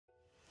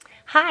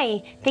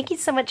Hi, thank you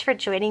so much for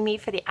joining me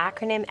for the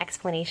acronym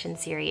explanation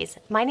series.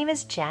 My name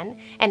is Jen,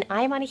 and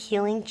I'm on a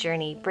healing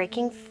journey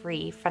breaking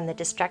free from the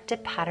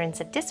destructive patterns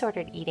of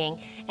disordered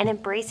eating and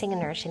embracing a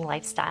nourishing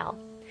lifestyle.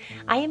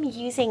 I am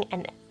using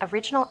an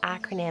original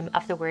acronym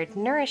of the word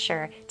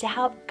Nourisher to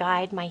help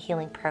guide my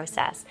healing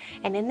process.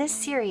 And in this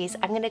series,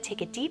 I'm going to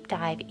take a deep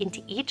dive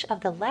into each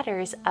of the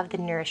letters of the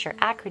Nourisher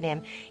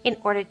acronym in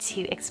order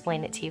to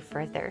explain it to you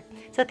further.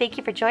 So thank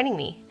you for joining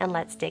me, and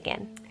let's dig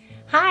in.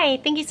 Hi,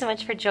 thank you so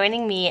much for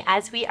joining me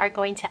as we are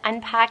going to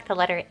unpack the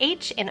letter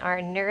H in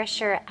our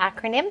Nourisher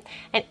acronym,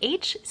 and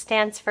H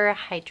stands for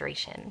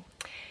hydration.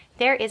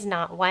 There is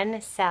not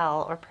one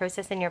cell or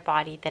process in your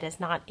body that is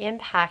not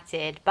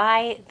impacted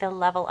by the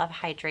level of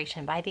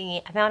hydration, by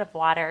the amount of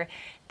water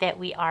that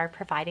we are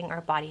providing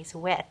our bodies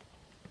with.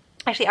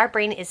 Actually, our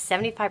brain is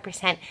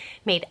 75%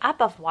 made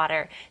up of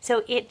water,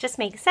 so it just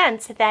makes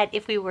sense that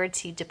if we were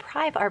to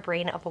deprive our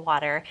brain of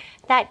water,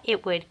 that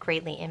it would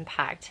greatly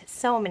impact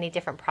so many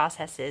different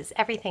processes,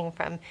 everything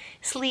from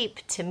sleep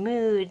to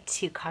mood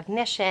to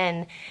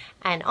cognition,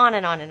 and on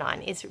and on and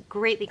on is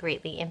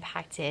greatly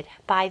impacted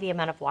by the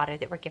amount of water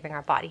that we're giving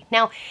our body.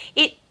 Now,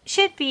 it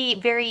should be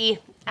very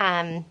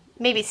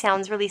maybe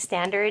sounds really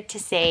standard to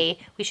say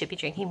we should be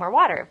drinking more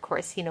water. Of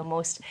course, you know,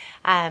 most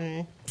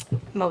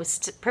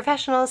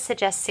professionals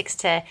suggest 6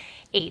 to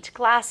 8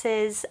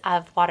 glasses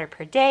of water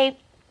per day.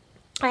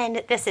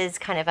 And this is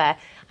kind of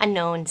a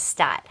known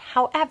stat.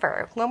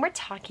 However, when we're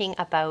talking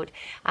about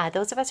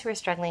those of us who are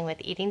struggling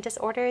with eating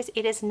disorders,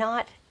 it is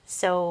not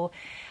so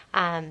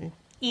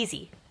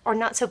easy or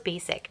not so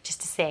basic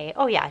just to say,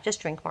 oh yeah, just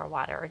drink more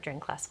water or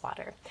drink less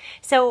water.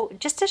 So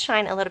just to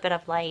shine a little bit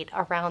of light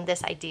around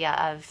this idea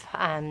of,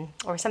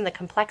 or some of the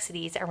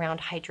complexities around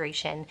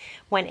hydration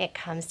when it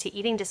comes to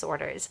eating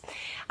disorders.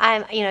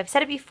 I've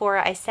said it before,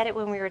 I said it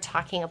when we were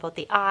talking about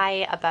the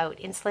I, about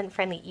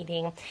insulin-friendly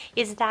eating,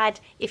 is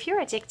that if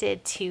you're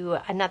addicted to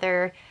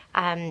another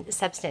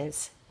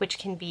substance, which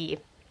can be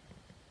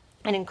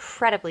an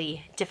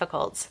incredibly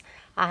difficult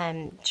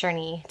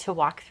journey to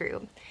walk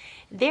through,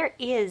 there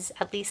is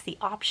at least the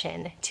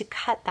option to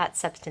cut that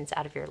substance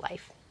out of your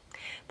life.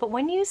 But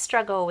when you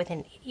struggle with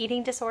an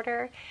eating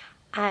disorder,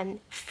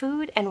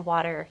 food and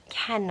water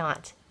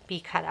cannot be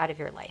cut out of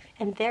your life.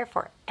 And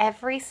therefore,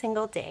 every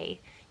single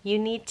day, you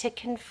need to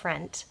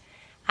confront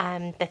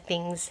the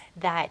things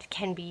that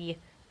can be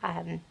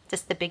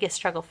just the biggest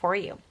struggle for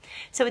you.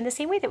 So in the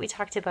same way that we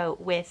talked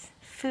about with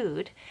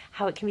food,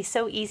 how it can be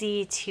so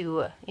easy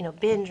to,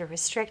 binge or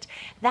restrict,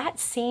 that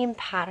same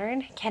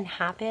pattern can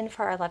happen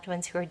for our loved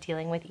ones who are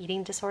dealing with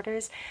eating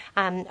disorders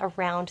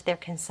around their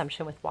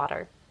consumption with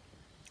water.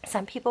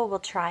 Some people will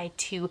try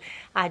to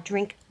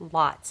drink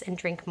lots and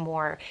drink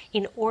more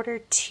in order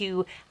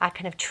to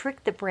kind of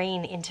trick the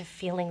brain into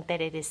feeling that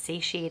it is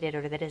satiated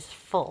or that it is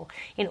full,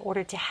 in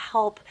order to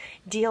help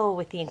deal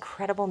with the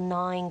incredible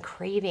gnawing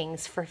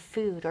cravings for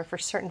food or for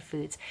certain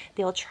foods.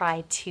 They'll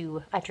try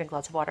to drink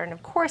lots of water. And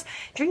of course,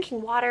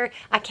 drinking water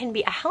can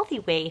be a healthy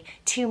way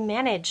to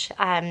manage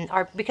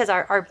because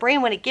our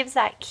brain, when it gives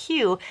that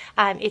cue,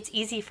 it's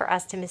easy for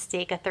us to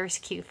mistake a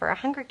thirst cue for a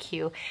hunger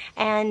cue.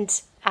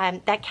 And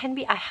that can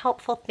be a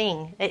helpful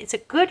thing. It's a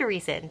good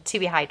reason to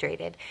be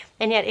hydrated,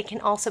 and yet it can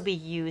also be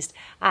used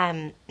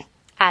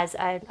as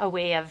a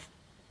way of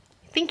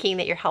thinking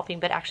that you're helping,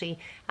 but actually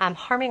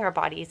harming our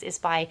bodies is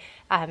by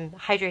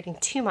hydrating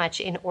too much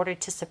in order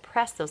to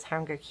suppress those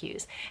hunger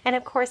cues. And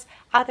of course,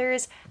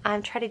 others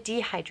try to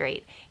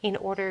dehydrate in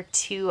order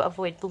to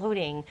avoid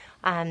bloating.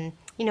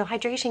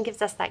 Hydration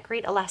gives us that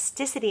great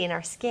elasticity in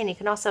our skin. You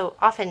can also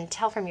often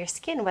tell from your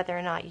skin whether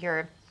or not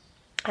you're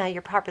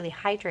properly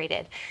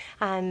hydrated.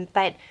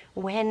 But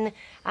when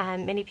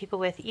many people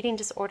with eating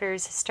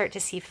disorders start to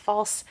see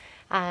false,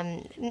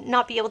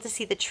 not be able to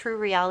see the true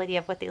reality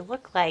of what they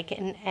look like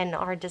and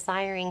are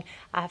desiring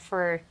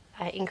for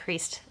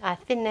increased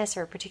thinness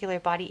or a particular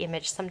body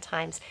image,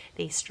 sometimes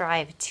they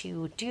strive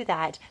to do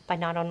that by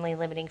not only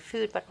limiting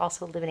food, but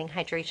also limiting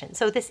hydration.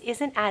 So this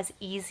isn't as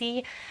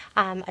easy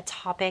a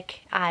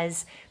topic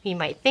as you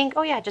might think,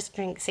 oh yeah, just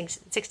drink 6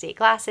 to 8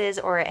 glasses,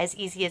 or as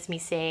easy as me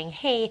saying,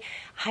 hey,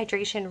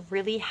 hydration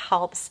really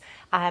helps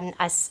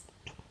us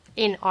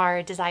in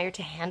our desire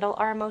to handle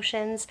our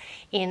emotions,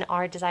 in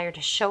our desire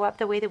to show up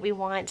the way that we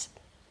want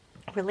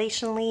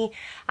relationally,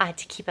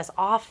 to keep us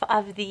off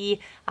of the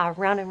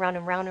round and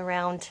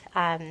round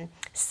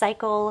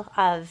cycle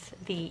of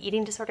the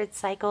eating disordered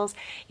cycles.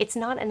 It's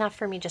not enough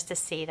for me just to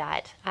say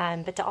that,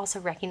 but to also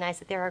recognize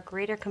that there are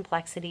greater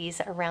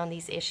complexities around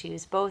these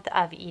issues, both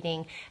of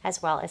eating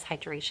as well as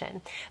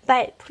hydration.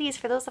 But please,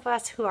 for those of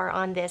us who are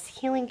on this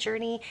healing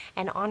journey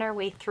and on our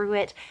way through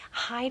it,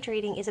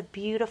 hydrating is a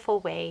beautiful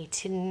way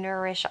to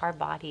nourish our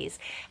bodies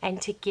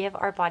and to give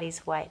our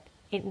bodies what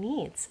it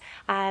needs.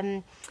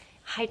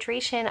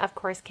 Hydration, of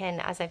course, can,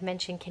 as I've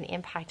mentioned, can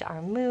impact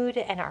our mood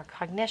and our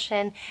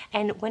cognition.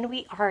 And when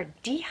we are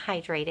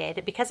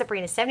dehydrated, because the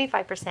brain is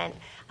 75%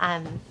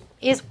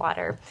 is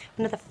water,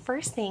 one of the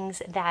first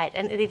things that,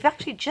 and they've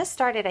actually just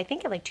started, I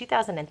think in like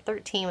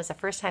 2013 was the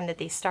first time that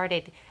they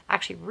started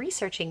actually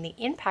researching the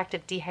impact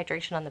of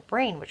dehydration on the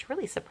brain, which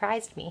really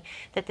surprised me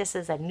that this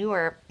is a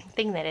newer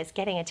thing that is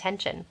getting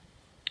attention.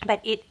 But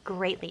it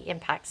greatly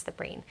impacts the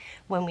brain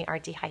when we are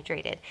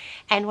dehydrated.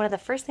 And one of the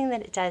first things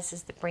that it does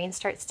is the brain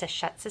starts to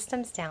shut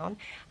systems down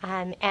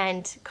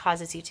and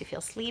causes you to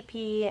feel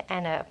sleepy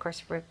and, of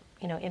course,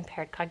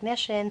 impaired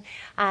cognition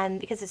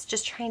because it's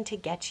just trying to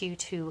get you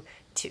to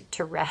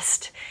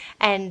rest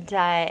and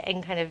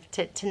kind of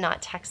to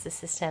not tax the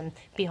system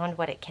beyond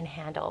what it can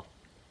handle.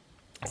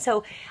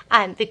 So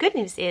the good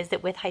news is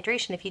that with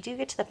hydration, if you do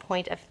get to the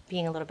point of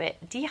being a little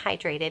bit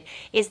dehydrated,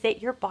 is that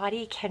your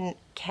body can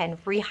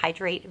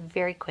rehydrate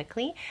very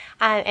quickly.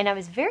 And I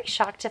was very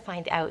shocked to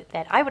find out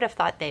that I would have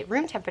thought that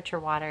room temperature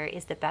water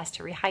is the best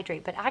to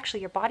rehydrate, but actually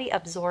your body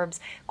absorbs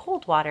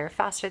cold water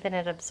faster than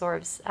it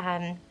absorbs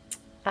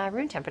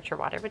room temperature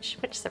water, which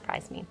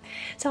surprised me.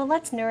 So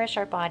let's nourish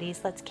our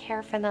bodies, let's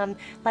care for them,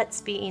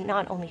 let's be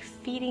not only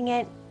feeding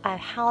it a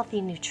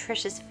healthy,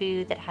 nutritious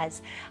food that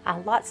has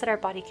lots that our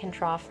body can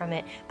draw from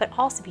it, but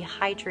also be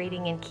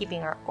hydrating and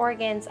keeping our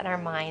organs and our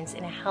minds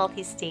in a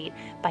healthy state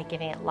by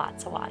giving it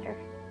lots of water.